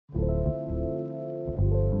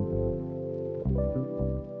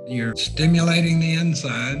You're stimulating the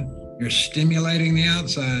inside, you're stimulating the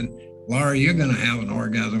outside. Laura, you're going to have an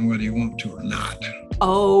orgasm whether you want to or not.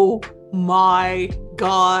 Oh my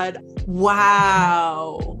God.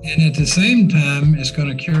 Wow. And at the same time, it's going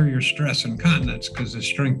to cure your stress incontinence because it's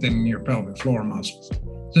strengthening your pelvic floor muscles.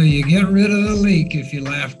 So you get rid of the leak if you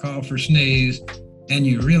laugh, cough, or sneeze, and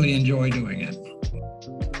you really enjoy doing it.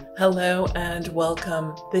 Hello and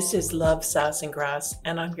welcome. This is Love, Sass, and Grass,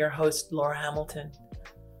 and I'm your host, Laura Hamilton.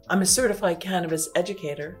 I'm a certified cannabis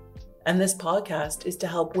educator, and this podcast is to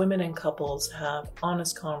help women and couples have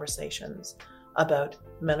honest conversations about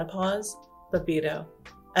menopause, libido,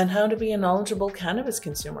 and how to be a knowledgeable cannabis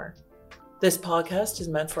consumer. This podcast is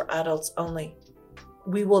meant for adults only.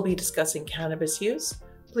 We will be discussing cannabis use.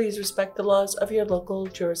 Please respect the laws of your local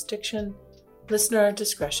jurisdiction. Listener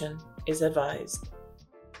discretion is advised.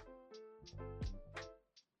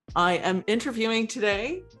 I am interviewing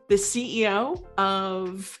today the CEO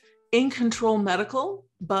of In Control Medical,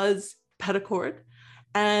 Buzz Petticord,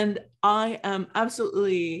 and I am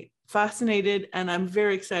absolutely fascinated and I'm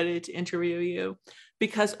very excited to interview you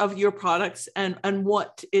because of your products and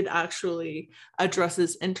what it actually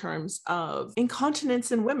addresses in terms of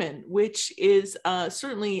incontinence in women, which is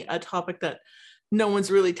certainly a topic that no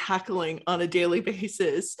one's really tackling on a daily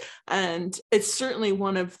basis. And it's certainly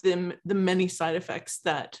one of the many side effects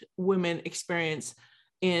that women experience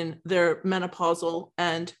in their menopausal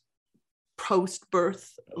and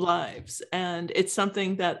post-birth lives. And it's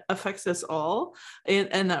something that affects us all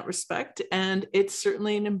in that respect. And it's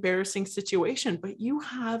certainly an embarrassing situation, but you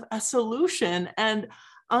have a solution. And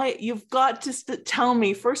you've got to tell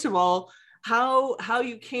me, first of all, how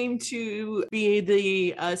you came to be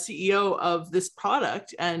the CEO of this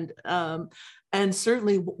product and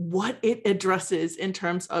certainly what it addresses in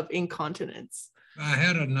terms of incontinence. I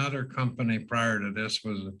had another company prior to this,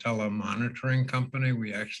 was a telemonitoring company.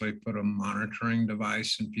 We actually put a monitoring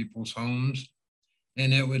device in people's homes,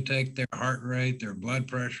 and it would take their heart rate, their blood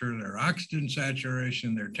pressure, their oxygen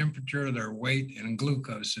saturation, their temperature, their weight, and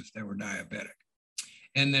glucose if they were diabetic.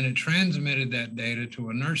 And then it transmitted that data to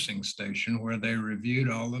a nursing station where they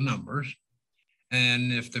reviewed all the numbers.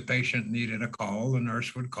 And if the patient needed a call, the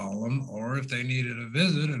nurse would call them, or if they needed a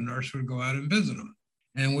visit, a nurse would go out and visit them.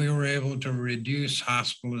 And we were able to reduce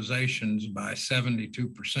hospitalizations by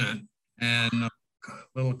 72%. And a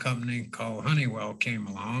little company called Honeywell came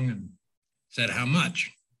along and said, how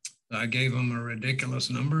much? So I gave them a ridiculous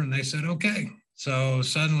number and they said, okay. So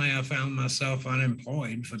suddenly I found myself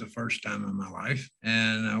unemployed for the first time in my life.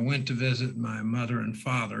 And I went to visit my mother and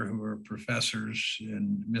father, who were professors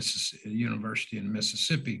in University in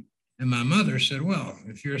Mississippi. And my mother said, well,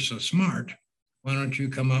 if you're so smart, why don't you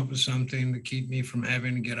come up with something to keep me from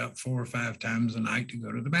having to get up 4 or 5 times a night to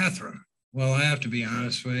go to the bathroom? Well, I have to be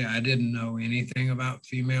honest with you, I didn't know anything about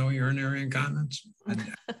female urinary incontinence. I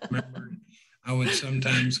remember I would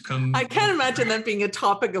sometimes come. I can't imagine that being a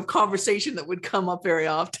topic of conversation that would come up very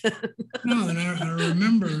often. No, and I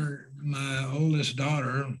remember my oldest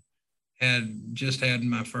daughter had just had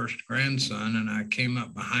my first grandson, and I came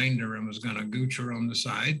up behind her and was going to gooch her on the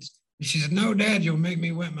sides. And she said, no, Dad, you'll make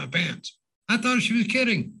me wet my pants. I thought she was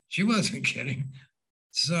kidding. She wasn't kidding.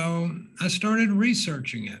 So I started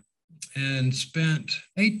researching it and spent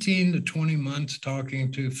 18 to 20 months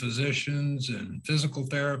talking to physicians and physical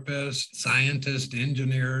therapists, scientists,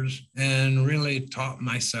 engineers, and really taught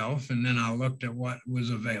myself. And then I looked at what was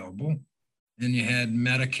available. And you had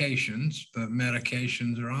medications, but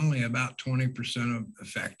medications are only about 20%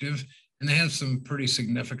 effective. And they have some pretty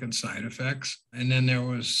significant side effects. And then there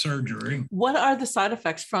was surgery. What are the side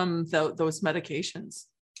effects from those medications?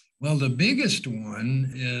 Well, the biggest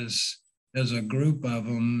one is, there's a group of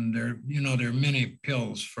them. There are many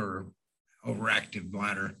pills for overactive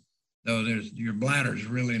bladder, though your bladder is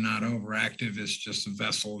really not overactive. It's just a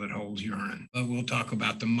vessel that holds urine. But we'll talk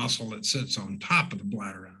about the muscle that sits on top of the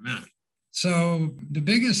bladder in a minute. So the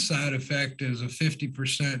biggest side effect is a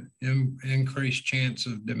 50% increased chance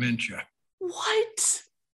of dementia. What?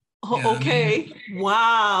 Oh, yeah, okay.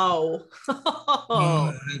 Wow.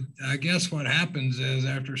 Well, I guess what happens is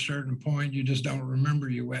after a certain point, you just don't remember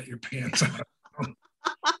you wet your pants out.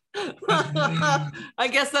 I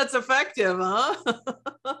guess that's effective, huh?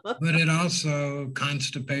 But it also,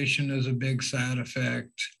 constipation is a big side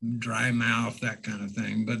effect, dry mouth, that kind of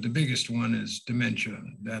thing. But the biggest one is dementia.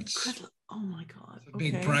 That's oh my God. A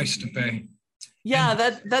big price to pay.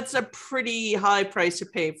 Yeah, that's a pretty high price to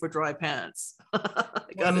pay for dry pants, I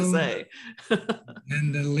gotta say.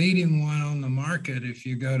 And the leading one on the market, if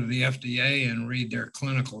you go to the FDA and read their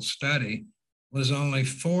clinical study, was only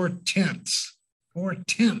 4/10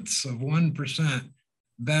 of 1%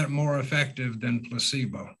 more effective than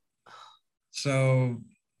placebo. So,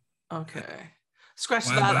 okay. Scratch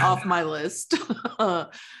why that buy off that? my list.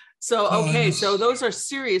 So, Well, and okay, so it's, those are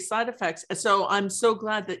serious side effects. So I'm so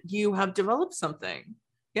glad that you have developed something.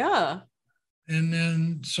 Yeah. and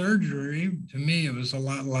then surgery, to me, it was a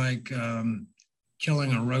lot like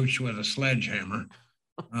killing a roach with a sledgehammer.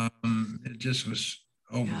 It just was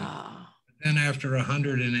over the. Yeah. Then after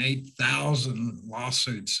 108,000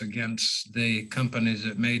 lawsuits against the companies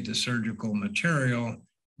that made the surgical material,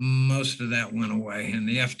 most of that went away. And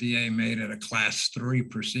the FDA made it a class 3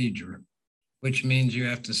 procedure, which means you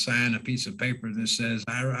have to sign a piece of paper that says,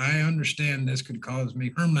 I understand this could cause me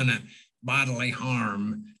permanent bodily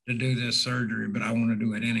harm to do this surgery, but I want to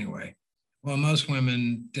do it anyway. Well, most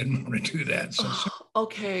women didn't want to do that. So,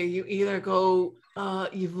 Okay, you either go,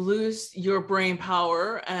 you lose your brain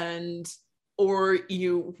power and or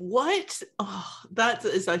you what? Oh, that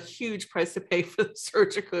is a huge price to pay for the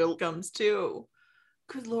surgical outcomes too.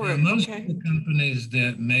 Good yeah, Lord. most of Okay. the companies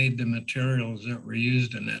that made the materials that were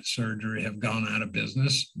used in that surgery have gone out of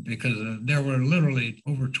business because there were literally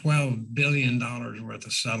over $12 billion worth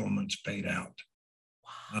of settlements paid out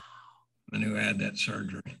and who had that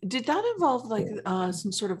surgery. Did that involve like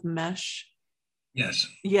some sort of mesh? Yes.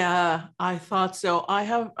 Yeah, I thought so.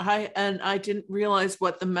 I didn't realize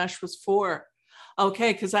what the mesh was for.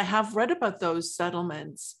 Okay, because I have read about those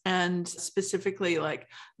settlements and specifically like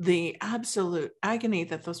the absolute agony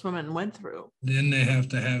that those women went through. Then they have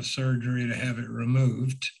to have surgery to have it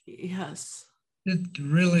removed. Yes. It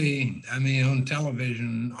really, I mean, on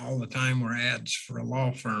television all the time were ads for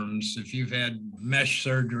law firms. If you've had mesh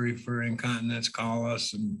surgery for incontinence, call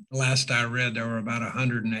us. And last I read, there were about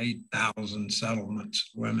 108,000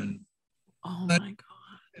 settlements, women. Oh But my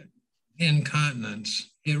God. incontinence,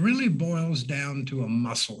 it really boils down to a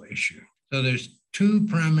muscle issue. So there's two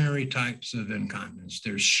primary types of incontinence.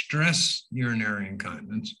 There's stress urinary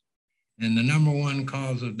incontinence. And the number one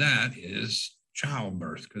cause of that is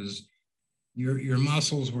childbirth because your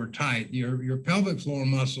muscles were tight. Your pelvic floor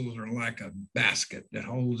muscles are like a basket that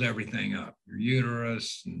holds everything up, your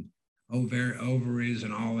uterus and ovaries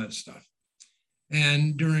and all that stuff.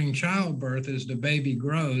 And during childbirth, as the baby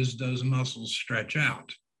grows, those muscles stretch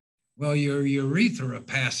out. Well, your urethra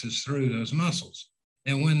passes through those muscles.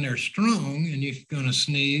 And when they're strong and you're going to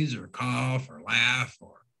sneeze or cough or laugh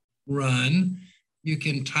or run, you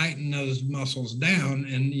can tighten those muscles down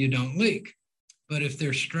and you don't leak. But if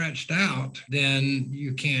they're stretched out, then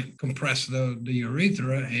you can't compress the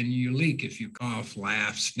urethra and you leak if you cough,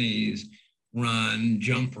 laugh, sneeze, run,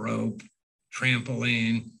 jump rope,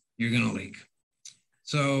 trampoline, you're going to leak.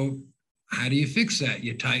 So how do you fix that?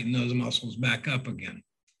 You tighten those muscles back up again.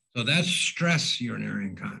 So that's stress urinary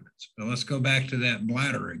incontinence. But let's go back to that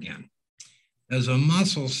bladder again. There's a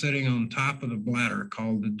muscle sitting on top of the bladder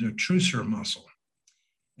called the detrusor muscle.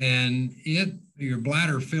 And your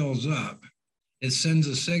bladder fills up. It sends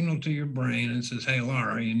a signal to your brain and says, hey,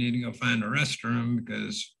 Laura, you need to go find a restroom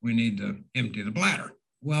because we need to empty the bladder.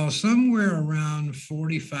 Well, somewhere around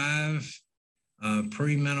 45,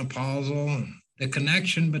 premenopausal, the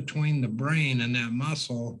connection between the brain and that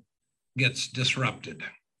muscle gets disrupted.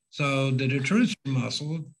 So the detrusor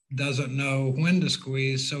muscle doesn't know when to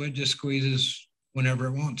squeeze, so it just squeezes whenever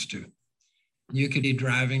it wants to. You could be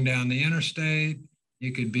driving down the interstate.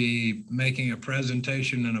 You could be making a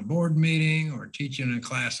presentation in a board meeting or teaching a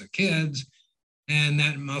class of kids. And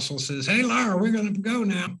that muscle says, hey, Laura, we're going to go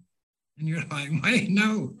now. And you're like, wait,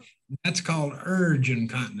 no, that's called urge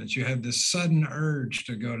incontinence. You have this sudden urge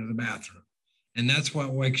to go to the bathroom. And that's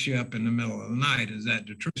what wakes you up in the middle of the night is that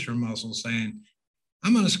detrusor muscle saying,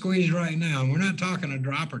 I'm going to squeeze right now. And we're not talking a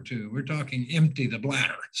drop or two. We're talking empty the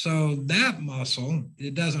bladder. So that muscle,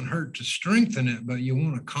 it doesn't hurt to strengthen it, but you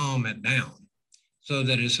want to calm it down so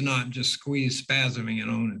that it's not just squeeze spasming it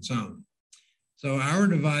on its own. So our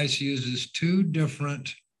device uses two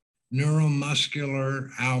different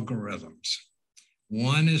neuromuscular algorithms.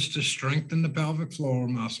 One is to strengthen the pelvic floor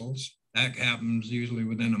muscles. That happens usually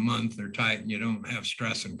within a month. They're tight and you don't have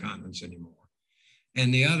stress incontinence anymore.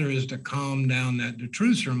 And the other is to calm down that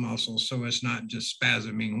detrusor muscle so it's not just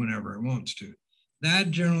spasming whenever it wants to.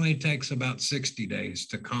 That generally takes about 60 days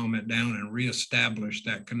to calm it down and reestablish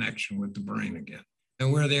that connection with the brain again.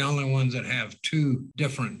 And we're the only ones that have two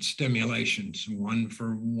different stimulations, one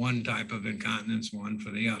for one type of incontinence, one for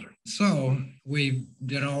the other. So we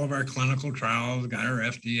did all of our clinical trials, got our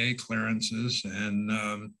FDA clearances,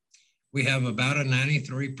 and we have about a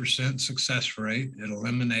 93% success rate at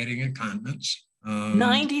eliminating incontinence.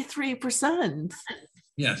 93%.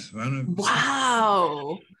 Yes.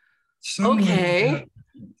 Wow. Some Okay.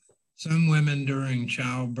 Some women during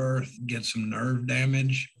childbirth get some nerve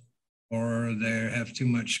damage or they have too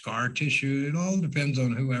much scar tissue. It all depends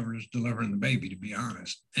on whoever's delivering the baby, to be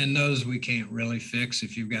honest. And those we can't really fix.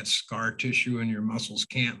 If you've got scar tissue and your muscles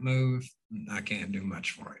can't move, I can't do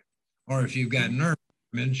much for it. Or if you've got nerve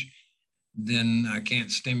damage, then I can't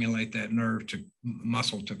stimulate that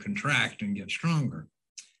muscle to contract and get stronger.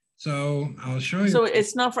 So I'll show you. So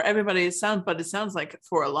it's not for everybody, but it sounds like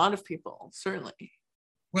for a lot of people, certainly.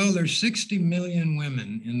 Well, there's 60 million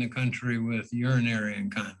women in the country with urinary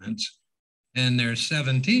incontinence, and there's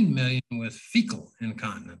 17 million with fecal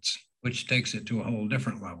incontinence, which takes it to a whole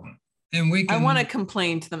different level. And I want to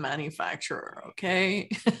complain to the manufacturer, okay?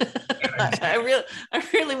 I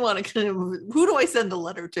really want to. Who do I send a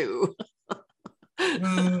letter to?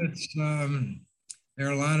 Well, it's there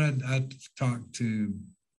are a lot of. I've talked to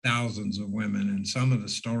thousands of women, and some of the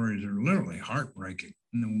stories are literally heartbreaking.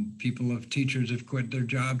 Teachers have quit their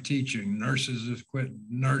job teaching. Nurses have quit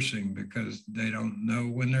nursing because they don't know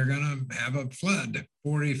when they're going to have a flood.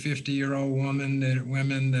 40, 50-year-old women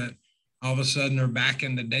that all of a sudden are back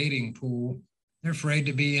in the dating pool. They're afraid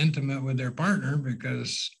to be intimate with their partner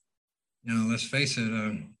because, let's face it,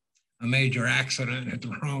 a major accident at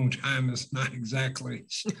the wrong time is not exactly.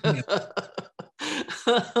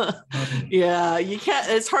 Yeah, you can't.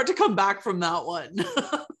 It's hard to come back from that one.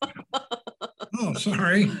 Oh,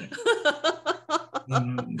 sorry.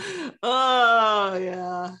 Oh,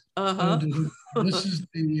 yeah. Uh-huh. This is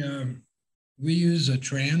we use a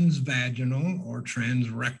transvaginal or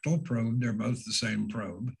transrectal probe. They're both the same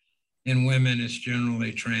probe. In women, it's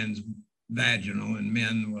generally transvaginal. In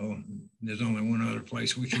men, there's only one other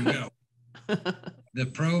place we can go. The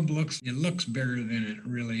probe looks bigger than it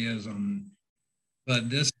really is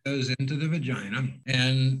but this goes into the vagina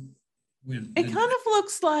and it kind of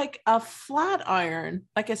looks like a flat iron,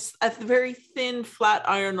 like a very thin flat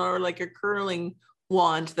iron or like a curling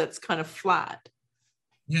wand that's kind of flat.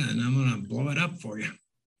 Yeah, and I'm going to blow it up for you.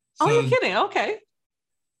 Oh, you're kidding? Okay.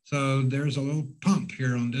 So there's a little pump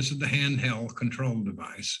here this is the handheld control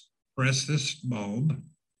device. Press this bulb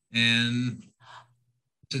and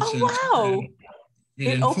wow.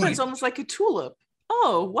 It opens almost like a tulip.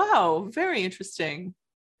 Oh, wow. Very interesting.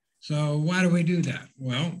 So why do we do that?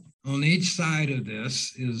 Well, on each side of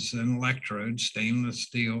this is an electrode, stainless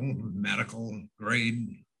steel, medical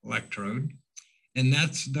grade electrode. And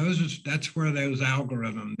that's where those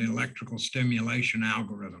algorithm, the electrical stimulation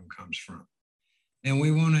algorithm comes from. And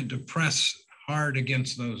we want it to press hard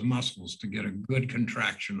against those muscles to get a good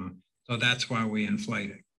contraction. So that's why we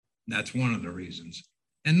inflate it. That's one of the reasons.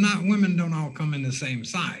 And women don't all come in the same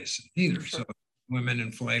size either. Sure. So women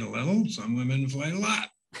inflate a little, some women inflate a lot.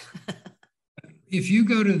 If you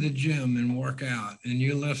go to the gym and work out and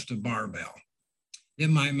you lift a barbell, it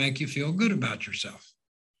might make you feel good about yourself.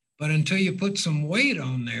 But until you put some weight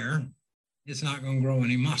on there, it's not going to grow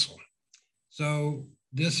any muscle. So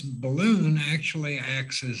this balloon actually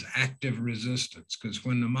acts as active resistance because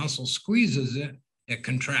when the muscle squeezes it, it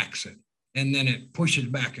contracts it. And then it pushes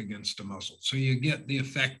back against the muscle. So you get the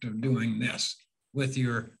effect of doing this with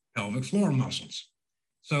your pelvic floor muscles.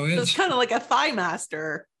 So it's kind of like a thigh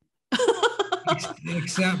master.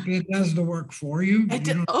 Except it does the work for you.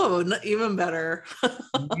 Even better.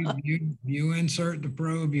 you insert the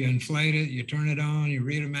probe, you inflate it, you turn it on, you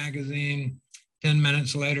read a magazine. 10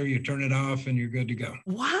 minutes later, you turn it off and you're good to go.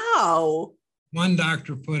 Wow. One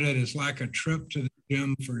doctor put it as like a trip to the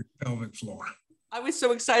gym for your pelvic floor. I was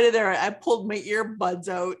so excited there. I pulled my earbuds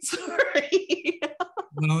out. Sorry.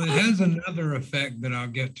 Well, it has another effect that I'll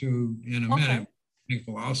get to in a minute. I think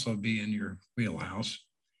will also be in your wheelhouse.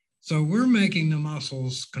 So we're making the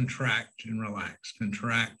muscles contract and relax,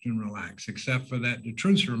 except for that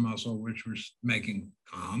detrusor muscle, which we're making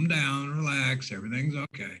calm down, relax, everything's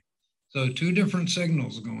okay. So two different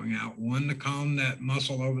signals going out, one to calm that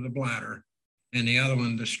muscle over the bladder and the other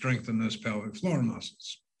one to strengthen those pelvic floor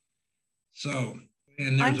muscles. So,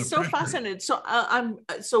 and I'm so fascinated. So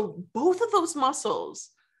so both of those muscles,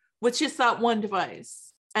 which is that one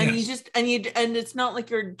device, and yes. and it's not like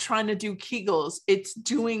you're trying to do Kegels. It's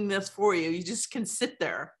doing this for you. You just can sit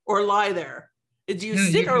there or lie there. Do you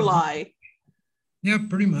sit or lie? Yeah,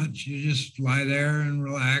 pretty much. You just lie there and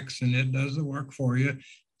relax, and it does the work for you.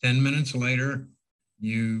 10 minutes later,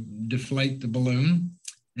 you deflate the balloon,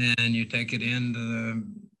 and you take it into the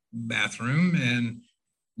bathroom, and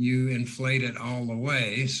you inflate it all the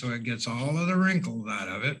way so it gets all of the wrinkles out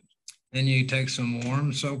of it. Then you take some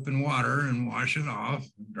warm soap and water and wash it off,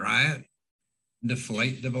 dry it,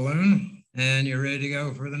 deflate the balloon, and you're ready to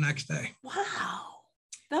go for the next day. Wow.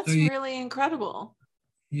 That's really incredible.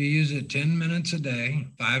 You use it 10 minutes a day,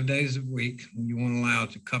 5 days a week. You want to allow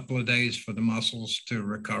it a couple of days for the muscles to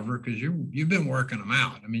recover because you've been working them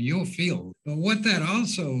out. I mean, you'll feel. But what that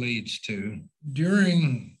also leads to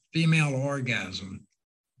during female orgasm,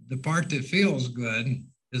 the part that feels good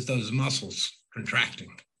is those muscles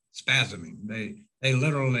contracting, spasming. They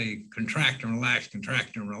literally contract and relax,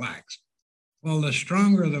 contract and relax. Well, the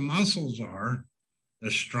stronger the muscles are, the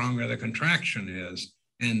stronger the contraction is,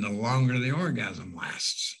 and the longer the orgasm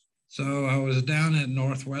lasts. So I was down at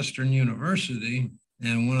Northwestern University,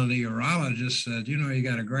 and one of the urologists said, you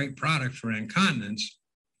got a great product for incontinence.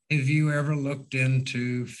 Have you ever looked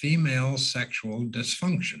into female sexual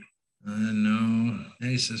dysfunction? No.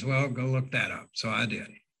 And he says, well, go look that up. So I did.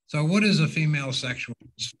 So what is a female sexual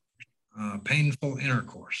dysfunction? Painful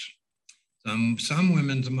intercourse. Some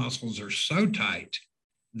women's muscles are so tight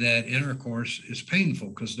that intercourse is painful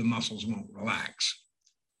because the muscles won't relax.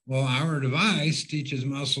 Well, our device teaches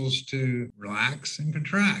muscles to relax and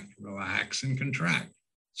contract, relax and contract.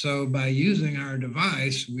 So by using our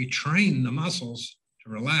device, we train the muscles to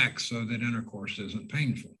relax so that intercourse isn't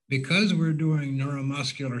painful. Because we're doing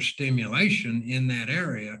neuromuscular stimulation in that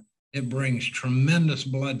area, it brings tremendous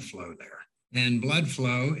blood flow there. And blood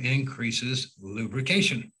flow increases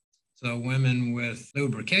lubrication. So women with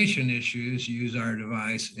lubrication issues use our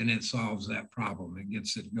device and it solves that problem. It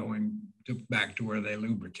gets it going back to where they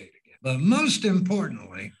lubricate again. But most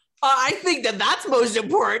importantly, I think that's most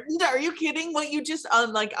important. Are you kidding? What you just,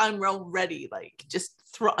 I'm already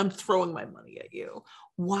I'm throwing my money at you.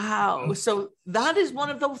 Wow. So that is one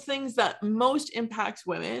of the things that most impacts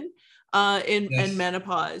women in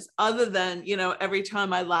menopause, other than, every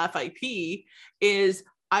time I laugh, I pee, is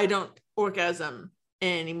I don't orgasm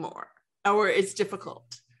anymore, or it's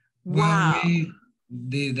difficult. Wow. Well,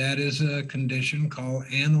 that is a condition called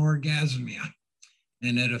anorgasmia,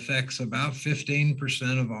 and it affects about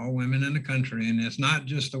 15% of all women in the country. And it's not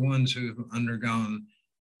just the ones who've undergone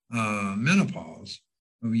menopause.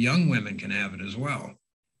 Young women can have it as well.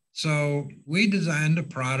 So we designed a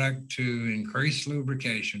product to increase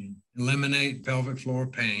lubrication, eliminate pelvic floor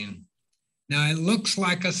pain. Now, it looks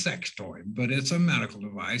like a sex toy, but it's a medical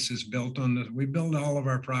device. It's built on we build all of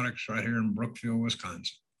our products right here in Brookfield,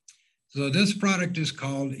 Wisconsin. So this product is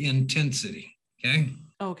called Intensity, okay?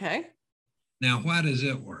 Okay. Now, why does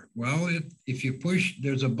it work? Well, if you push,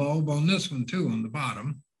 there's a bulb on this one too, on the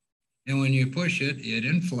bottom. And when you push it, it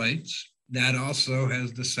inflates. That also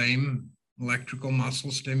has the same electrical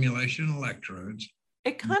muscle stimulation electrodes.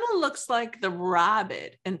 It kind of looks like the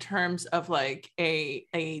rabbit in terms of like a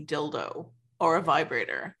dildo or a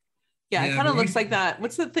vibrator. Yeah, it kind of looks like that.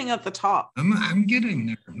 What's the thing at the top? I'm getting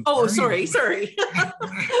there. Oh, sorry.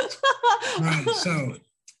 Right. So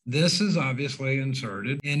this is obviously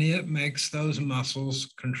inserted and it makes those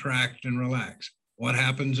muscles contract and relax. What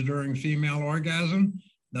happens during female orgasm?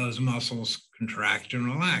 Those muscles contract and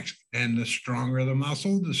relax. And the stronger the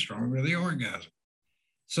muscle, the stronger the orgasm.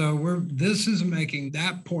 So this is making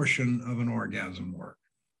that portion of an orgasm work.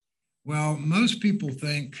 Well, most people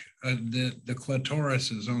think that the clitoris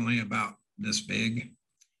is only about this big.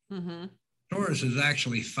 Mm-hmm. Clitoris is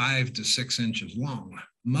actually 5 to 6 inches long.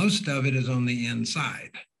 Most of it is on the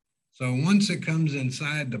inside. So once it comes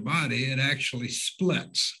inside the body, it actually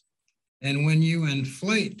splits. And when you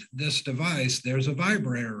inflate this device, there's a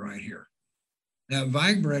vibrator right here. That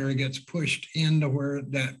vibrator gets pushed into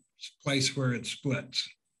that place where it splits.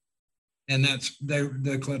 And that's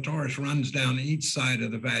the clitoris runs down each side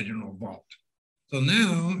of the vaginal vault. So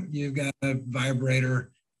now you've got a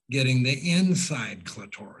vibrator getting the inside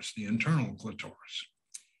clitoris, the internal clitoris.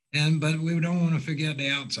 But we don't want to forget the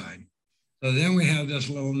outside. So then we have this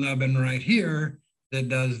little nubbin right here that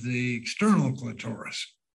does the external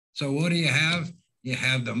clitoris. So what do you have? You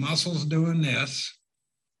have the muscles doing this,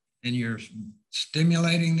 and you're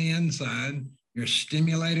stimulating the inside, you're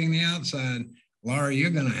stimulating the outside. Laura, you're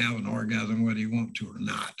going to have an orgasm whether you want to or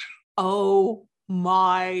not. Oh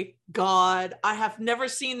my God. I have never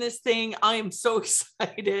seen this thing. I am so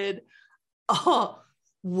excited. Oh,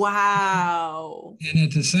 wow. And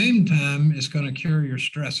at the same time, it's going to cure your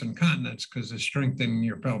stress incontinence because it's strengthening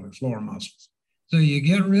your pelvic floor muscles. So you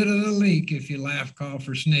get rid of the leak if you laugh, cough,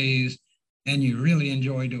 or sneeze, and you really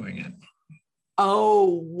enjoy doing it.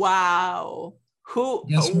 Oh, wow.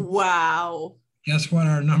 Wow. Guess what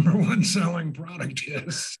our number one selling product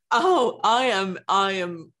is? Oh, I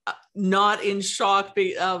am not in shock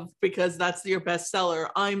because that's your bestseller.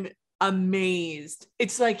 I'm amazed.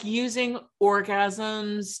 It's like using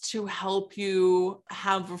orgasms to help you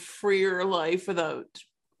have a freer life without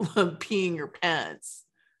peeing your pants.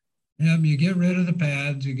 Yeah, you get rid of the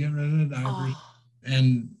pads, you get rid of the diapers,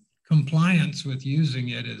 and compliance with using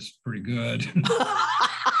it is pretty good.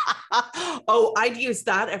 Oh, I'd use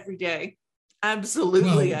that every day.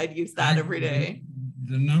 Absolutely, Well, I'd use that every day.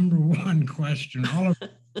 The number one question, all of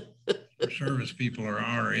our service people are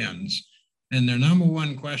RNs, and their number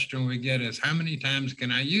one question we get is, how many times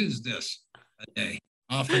can I use this a day?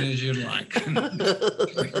 Often as you'd like.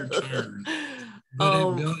 Your turn.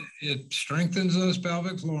 But it strengthens those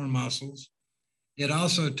pelvic floor muscles. It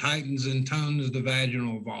also tightens and tones the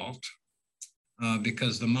vaginal vault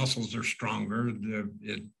because the muscles are stronger.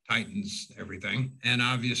 It tightens everything. And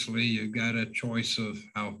obviously, you've got a choice of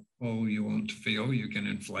how full you want to feel. You can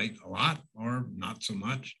inflate a lot or not so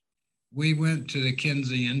much. We went to the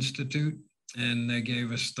Kinsey Institute, and they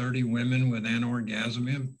gave us 30 women with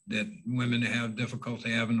anorgasmia, that women have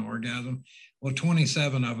difficulty having an orgasm. Well,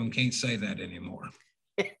 27 of them can't say that anymore.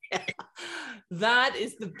 That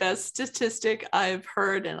is the best statistic I've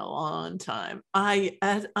heard in a long time. I'm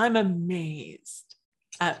amazed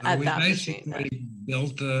at that machine. We basically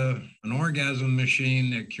built an orgasm machine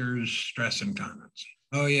that cures stress incontinence.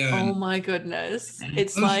 Oh, yeah. Oh, my goodness.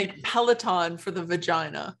 It's like Peloton for the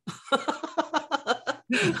vagina.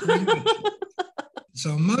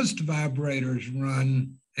 So most vibrators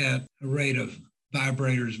run at a rate of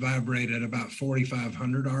vibrators vibrate at about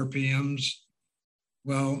 4,500 RPMs.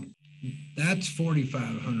 Well, that's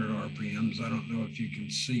 4,500 RPMs. I don't know if you can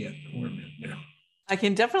see it. Wait a minute now. I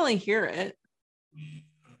can definitely hear it.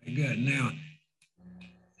 Okay, good. Now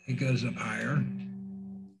it goes up higher.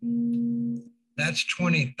 That's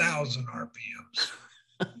 20,000 RPMs.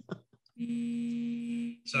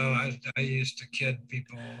 So I used to kid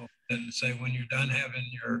people and say, when you're done having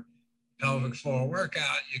your pelvic floor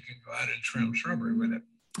workout, you can go out and trim shrubbery with it.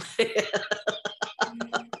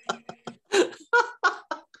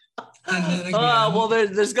 And then again, well,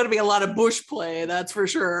 there's going to be a lot of bush play, that's for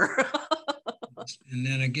sure. And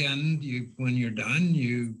then again, when you're done,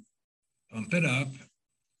 you pump it up,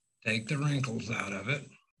 take the wrinkles out of it,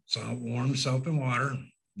 warm soap and water,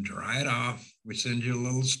 dry it off. We send you a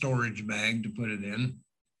little storage bag to put it in,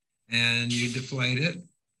 and you deflate it,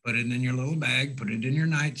 put it in your little bag, put it in your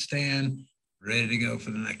nightstand, ready to go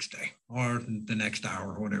for the next day or the next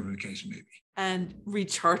hour, whatever the case may be. And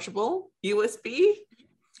rechargeable USB?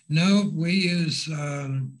 No, we use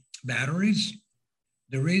batteries.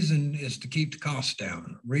 The reason is to keep the cost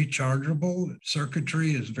down. Rechargeable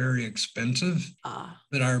circuitry is very expensive,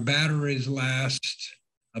 but our batteries last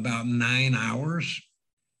about 9 hours,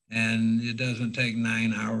 and it doesn't take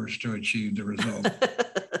 9 hours to achieve the result.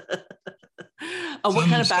 What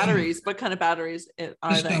kind of batteries? What kind of batteries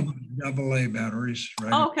are they? Double A batteries,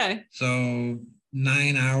 right? Oh, okay. So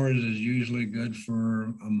 9 hours is usually good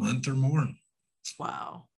for a month or more.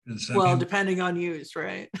 Wow. Well, depending on use,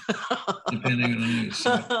 right? Depending on use.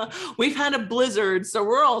 So. We've had a blizzard, so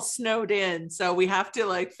we're all snowed in. So we have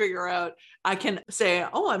to figure out, I can say,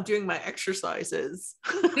 oh, I'm doing my exercises.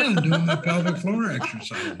 Yeah, I'm doing my pelvic floor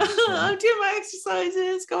exercises. So. I'm doing my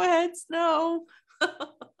exercises. Go ahead, snow. Wow.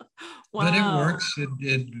 But it works.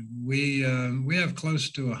 We have close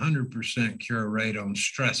to 100% cure rate on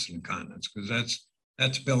stress incontinence, because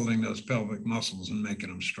that's building those pelvic muscles and making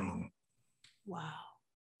them strong. Wow.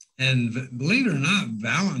 And believe it or not,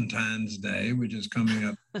 Valentine's Day, which is coming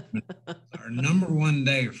up, our number one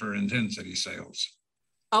day for intensity sales.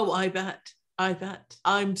 Oh, I bet.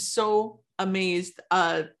 I'm so amazed.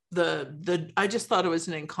 I just thought it was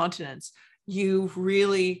an incontinence. You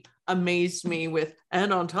really amazed me with,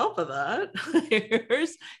 and on top of that,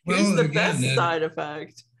 here's the best side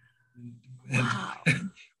effect. Wow.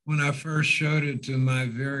 When I first showed it to my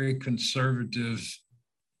very conservative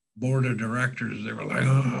board of directors, they were like,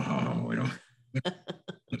 oh, we don't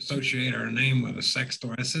associate our name with a sex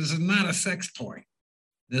toy. I said, this is not a sex toy.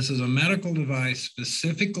 This is a medical device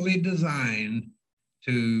specifically designed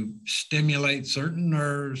to stimulate certain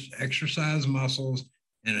nerves, exercise muscles,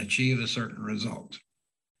 and achieve a certain result.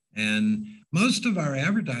 And most of our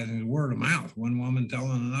advertising is word of mouth, one woman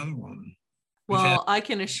telling another woman. Well, I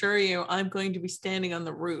can assure you, I'm going to be standing on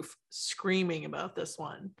the roof screaming about this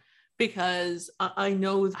one, because I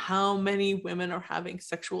know how many women are having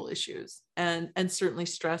sexual issues, and certainly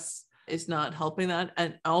stress is not helping that.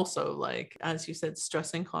 And also, as you said,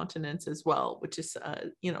 stress incontinence as well, which is,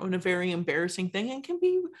 a very embarrassing thing, and can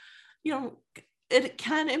be, it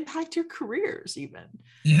can impact your careers even.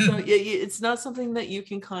 Yeah. So it's not something that you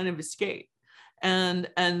can kind of escape. And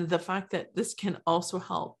the fact that this can also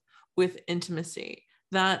help with intimacy,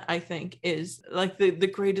 that I think is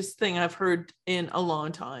the greatest thing I've heard in a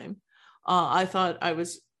long time. I thought I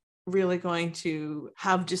was really going to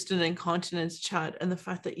have just an incontinence chat, and the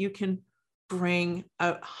fact that you can bring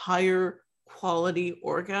a higher quality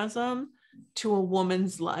orgasm to a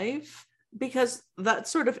woman's life, because that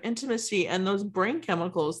sort of intimacy and those brain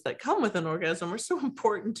chemicals that come with an orgasm are so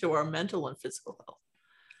important to our mental and physical health.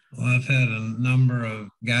 Well, I've had a number of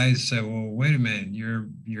guys say, well, wait a minute,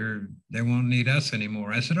 they won't need us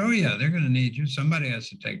anymore. I said, oh yeah, they're going to need you. Somebody has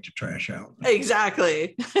to take the trash out.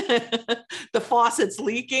 Exactly. The faucet's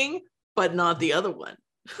leaking, but not the other one.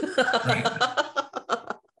 Right.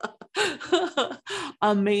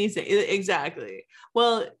 Amazing. Exactly.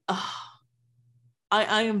 Well,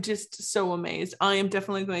 I am just so amazed. I am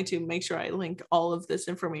definitely going to make sure I link all of this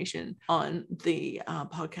information on the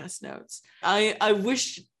podcast notes. I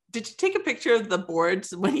wish, did you take a picture of the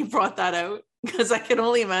boards when you brought that out? Because I can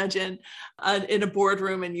only imagine in a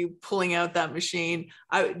boardroom and you pulling out that machine.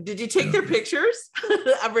 Did you take their pictures?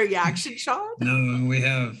 A reaction shot? No, we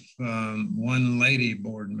have one lady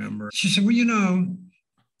board member. She said, well,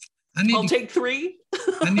 I'll take 3.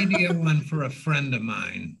 I need to get one for a friend of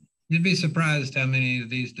mine. You'd be surprised how many of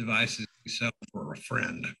these devices we sell for a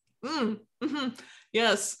friend. Mm-hmm.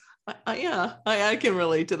 Yes. I can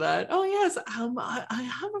relate to that. Oh yes, I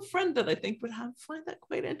have a friend that I think would find that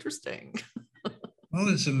quite interesting. Well,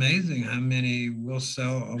 it's amazing how many will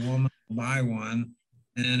sell. A woman will buy one,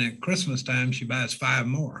 and at Christmas time she buys 5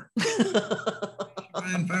 more.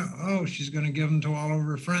 She's going to give them to all of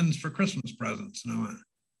her friends for Christmas presents. No.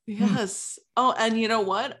 Yes. Oh, and you know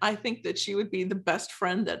what? I think that she would be the best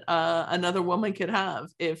friend that another woman could have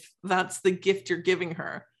if that's the gift you're giving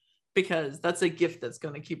her, because that's a gift that's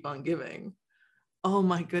going to keep on giving. Oh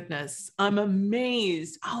my goodness. I'm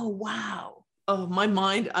amazed. Oh, wow. Oh, my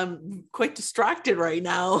mind, I'm quite distracted right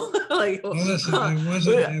now. Like, well, listen,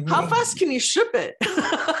 how fast can you ship it?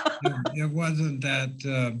 It wasn't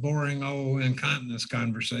that boring old incontinence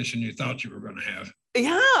conversation you thought you were going to have.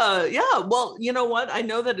 Yeah. Well, you know what? I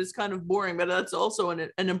know that it's kind of boring, but that's also an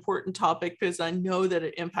important topic because I know that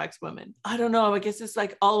it impacts women. I don't know. I guess it's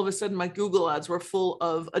like all of a sudden my Google ads were full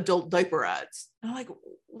of adult diaper ads. And I'm like,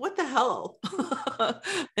 what the hell?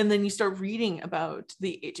 And then you start reading about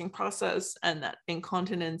the aging process and that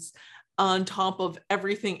incontinence on top of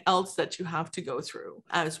everything else that you have to go through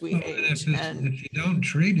as we age. And if you don't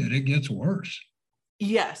treat it, it gets worse.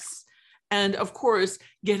 Yes. And of course,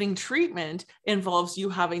 getting treatment involves you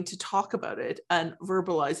having to talk about it and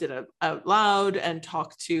verbalize it out loud and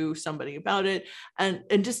talk to somebody about it. And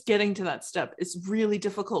just getting to that step is really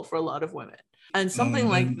difficult for a lot of women. And something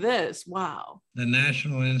like this, wow. The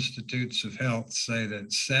National Institutes of Health say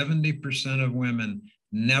that 70% of women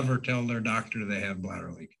never tell their doctor they have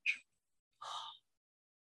bladder leakage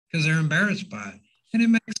because they're embarrassed by it. And it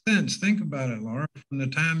makes sense. Think about it, Laura. From the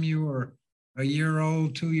time you were a year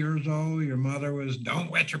old, 2 years old, your mother was, don't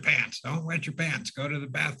wet your pants, don't wet your pants, go to the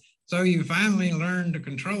bath. So you finally learned to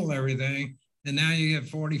control everything. And now you get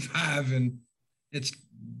 45 and it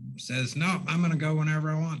says, no, I'm going to go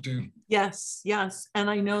whenever I want to. Yes. And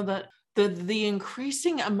I know that the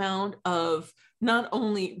increasing amount of not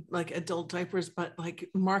only like adult diapers, but like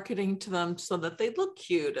marketing to them so that they look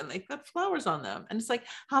cute and they put flowers on them. And it's like,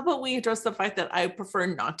 how about we address the fact that I prefer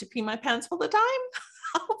not to pee my pants all the time?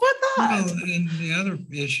 How about that? Well, and the other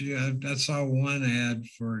issue, I saw one ad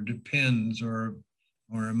for Depends, or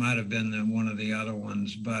it might have been one of the other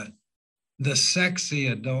ones, but the sexy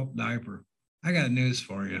adult diaper. I got news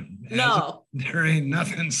for you. No. There ain't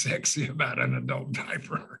nothing sexy about an adult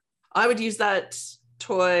diaper. I would use that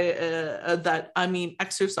toy,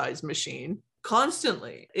 exercise machine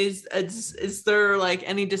constantly. Is there like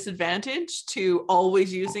any disadvantage to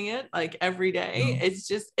always using it like every day? No. It's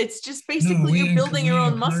just basically you're building your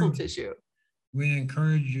own muscle tissue. We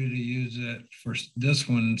encourage you to use it for this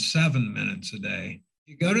one 7 minutes a day.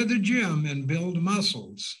 You go to the gym and build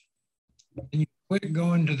muscles, and you quit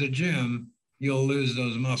going to the gym, you'll lose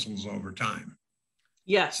those muscles over time.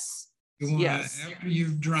 Yes. After you're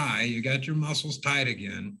dry, you got your muscles tight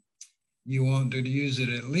again, you want to use it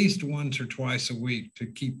at least once or twice a week to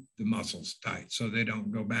keep the muscles tight so they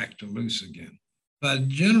don't go back to loose again. But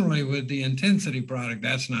generally with the intensity product,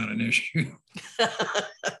 that's not an issue.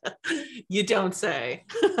 You don't say.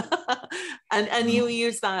 and you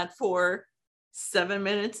use that for 7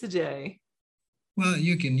 minutes a day. Well,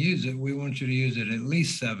 you can use it. We want you to use it at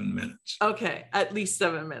least 7 minutes. Okay, at least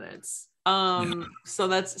 7 minutes. So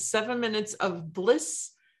that's 7 minutes of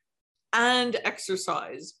bliss and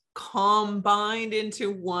exercise combined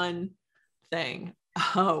into one thing.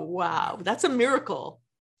 Oh, wow. That's a miracle.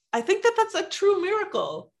 I think that's a true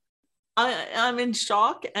miracle. I'm in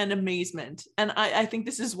shock and amazement. And I think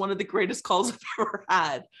this is one of the greatest calls I've ever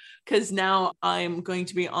had, because now I'm going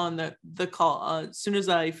to be on the call. As soon as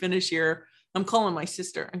I finish here, I'm calling my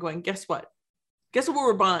sister and going, guess what? Guess what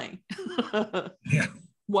we're buying? Yeah.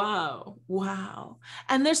 Wow. Wow.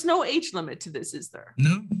 And there's no age limit to this, is there?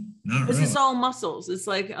 No, not This really. is all muscles. It's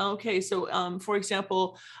like, okay, so for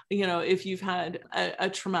example, if you've had a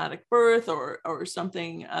traumatic birth or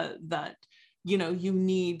something that, you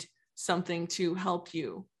need something to help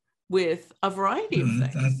you with a variety of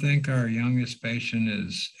things. I think our youngest patient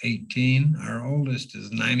is 18. Our oldest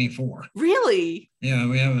is 94. Really? Yeah,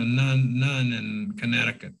 we have a nun in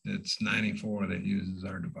Connecticut that's 94 that uses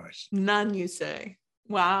our device. None, you say?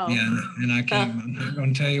 Wow. Yeah, and I'm not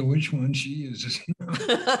going to tell you which one she uses.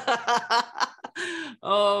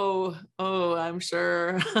 oh, I'm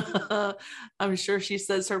sure. I'm sure she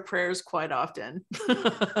says her prayers quite often.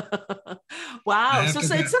 Wow. So it's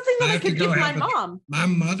something that I could give my mom. My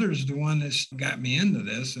mother's the one that's got me into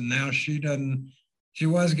this, and now she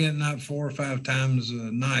was getting up 4 or 5 times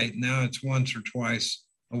a night. Now it's once or twice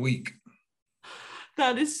a week.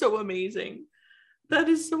 That is so amazing. That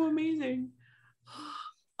is so amazing.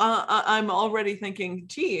 I'm already thinking,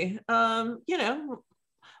 gee,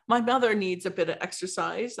 my mother needs a bit of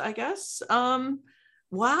exercise, I guess.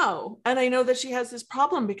 Wow. And I know that she has this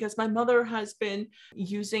problem because my mother has been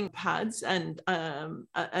using pads and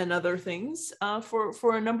other things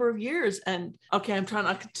for a number of years. And okay, I'm trying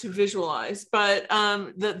not to visualize, but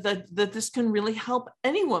that this can really help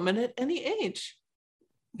any woman at any age.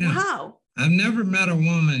 Yeah. Wow. I've never met a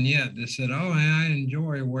woman yet that said, oh, I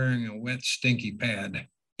enjoy wearing a wet, stinky pad.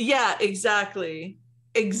 Yeah, exactly.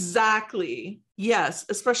 Exactly. Yes,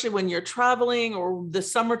 especially when you're traveling or the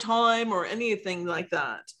summertime or anything like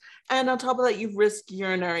that. And on top of that, you risk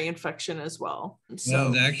urinary infection as well.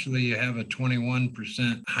 So actually, you have a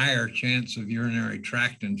 21% higher chance of urinary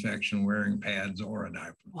tract infection wearing pads or a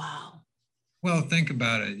diaper. Wow. Well, think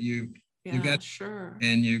about it. You got sure.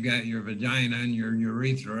 And you got your vagina and your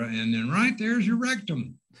urethra, and then right there's your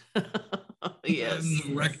rectum. Yes. And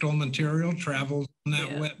the rectal material travels on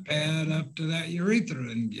that wet pad up to that urethra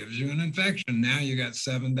and gives you an infection. Now you got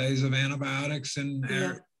 7 days of antibiotics and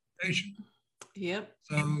irritation. Yep.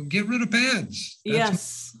 So get rid of pads.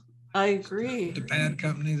 Yes, I agree. The pad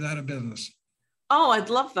company's out of business. Oh, I'd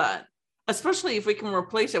love that. Especially if we can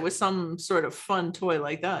replace it with some sort of fun toy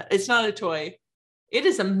like that. It's not a toy. It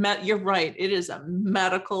is you're right. It is a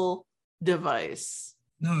medical device.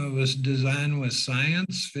 No, it was designed with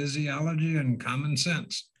science, physiology, and common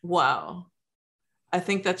sense. Wow. I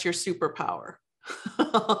think that's your superpower.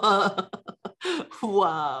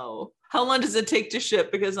 Wow. How long does it take to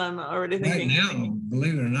ship? Because I'm already thinking. Right now,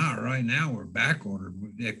 believe it or not, right now we're back ordered.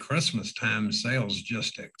 At Christmas time, sales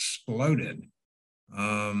just exploded.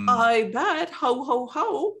 I bet. Ho, ho,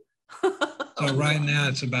 ho. So right now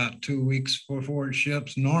it's about 2 weeks before it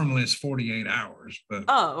ships. Normally it's 48 hours, but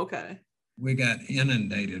okay. We got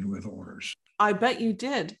inundated with orders. I bet you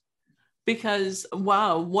did, because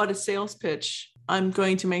wow, what a sales pitch. I'm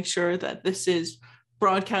going to make sure that this is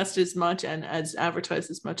broadcast as much and as advertised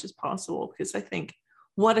as much as possible, because I think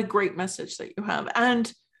what a great message that you have,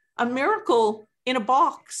 and a miracle in a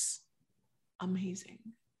box. Amazing.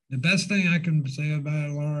 The best thing I can say about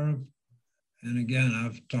it, Laura, and again,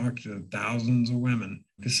 I've talked to thousands of women,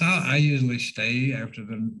 because I usually stay after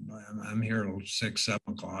I'm here till 6, 7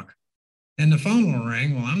 o'clock. And the phone will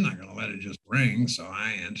ring. Well, I'm not going to let it just ring, so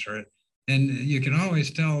I answer it. And you can always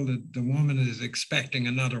tell that the woman is expecting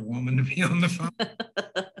another woman to be on the phone.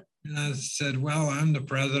 And I said, well, I'm the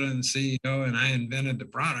president and CEO, and I invented the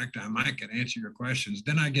product. I might can answer your questions.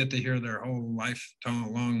 Then I get to hear their whole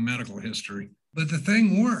lifetime-long medical history. But the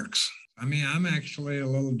thing works. I mean, I'm actually a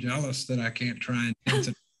little jealous that I can't try and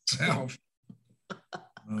answer it myself.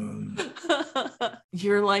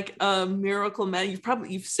 You're like a miracle man.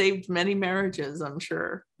 You've saved many marriages, I'm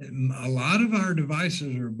sure. A lot of our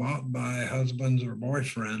devices are bought by husbands or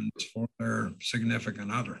boyfriends for their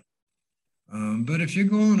significant other. But if you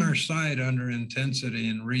go on our site under Intensity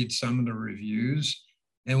and read some of the reviews,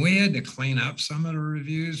 and we had to clean up some of the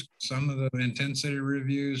reviews. Some of the Intensity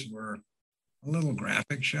reviews were a little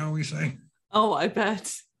graphic, shall we say. Oh, I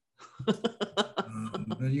bet.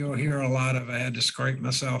 But you'll hear a lot of, I had to scrape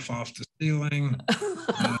myself off the ceiling.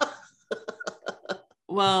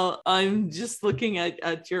 Well, I'm just looking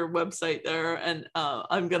at your website there, and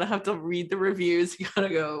I'm going to have to read the reviews. You got to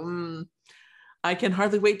go, I can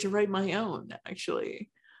hardly wait to write my own,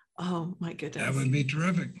 actually. Oh, my goodness. That would be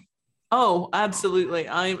terrific. Oh, absolutely.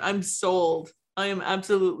 I'm sold. I am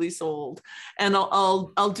absolutely sold. And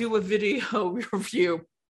I'll do a video review.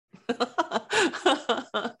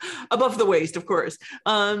 Above the waist, of course.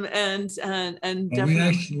 And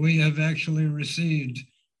definitely we have actually received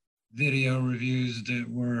video reviews that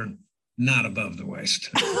were not above the waist.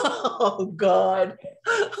 Oh God.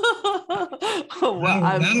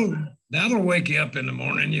 Well, that'll wake you up in the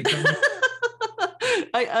morning. You come.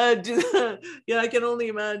 I do. Yeah, I can only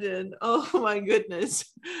imagine. Oh my goodness,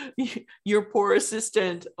 your poor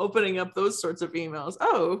assistant opening up those sorts of emails.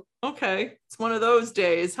 Oh, okay, it's one of those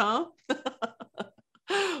days, huh?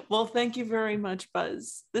 Well, thank you very much,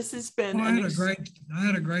 Buzz. This has been. I had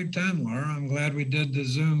a great time, Laura. I'm glad we did the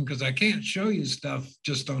Zoom because I can't show you stuff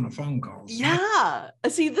just on a phone call. So. Yeah.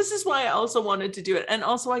 See, this is why I also wanted to do it, and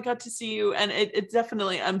also I got to see you, and it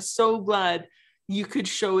definitely. I'm so glad you could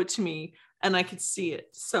show it to me and I could see it.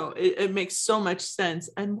 So it makes so much sense.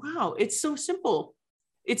 And wow, it's so simple.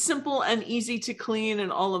 It's simple and easy to clean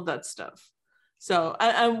and all of that stuff. So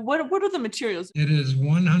what are the materials? It is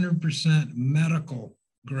 100% medical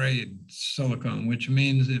grade silicone, which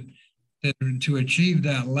means that to achieve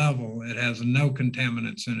that level, it has no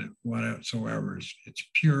contaminants in it whatsoever. It's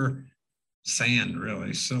pure sand,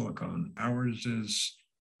 really, silicone. Ours is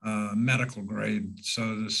medical grade,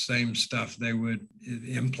 so the same stuff they would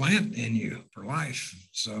implant in you for life.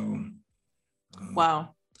 So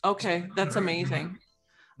wow, okay, that's amazing.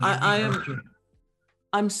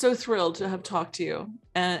 I'm so thrilled to have talked to you,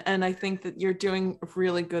 and I think that you're doing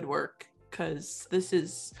really good work because this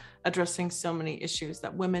is addressing so many issues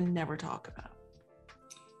that women never talk about.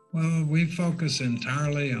 Well, we focus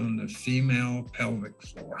entirely on the female pelvic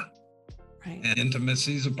floor, right? And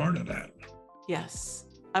intimacy is a part of that. Yes.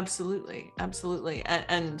 Absolutely. Absolutely.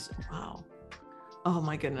 And wow. Oh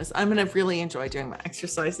my goodness. I'm going to really enjoy doing my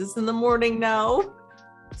exercises in the morning now.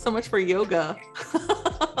 So much for yoga.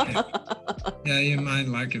 Yeah, you might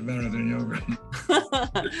like it better than yoga.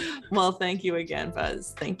 Well, thank you again,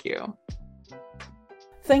 Buzz. Thank you.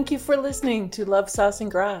 Thank you for listening to Love, Sass, and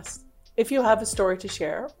Grass. If you have a story to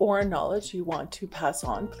share or a knowledge you want to pass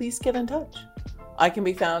on, please get in touch. I can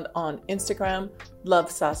be found on Instagram,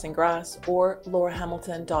 Love, Sass, and Grass, or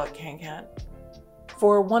laurahamilton.cancan.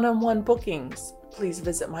 For one-on-one bookings, please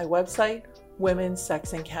visit my website,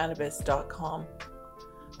 womensexandcannabis.com.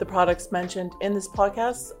 The products mentioned in this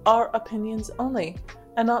podcast are opinions only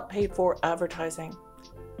and not paid for advertising.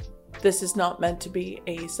 This is not meant to be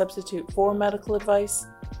a substitute for medical advice.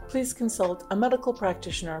 Please consult a medical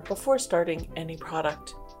practitioner before starting any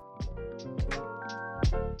product.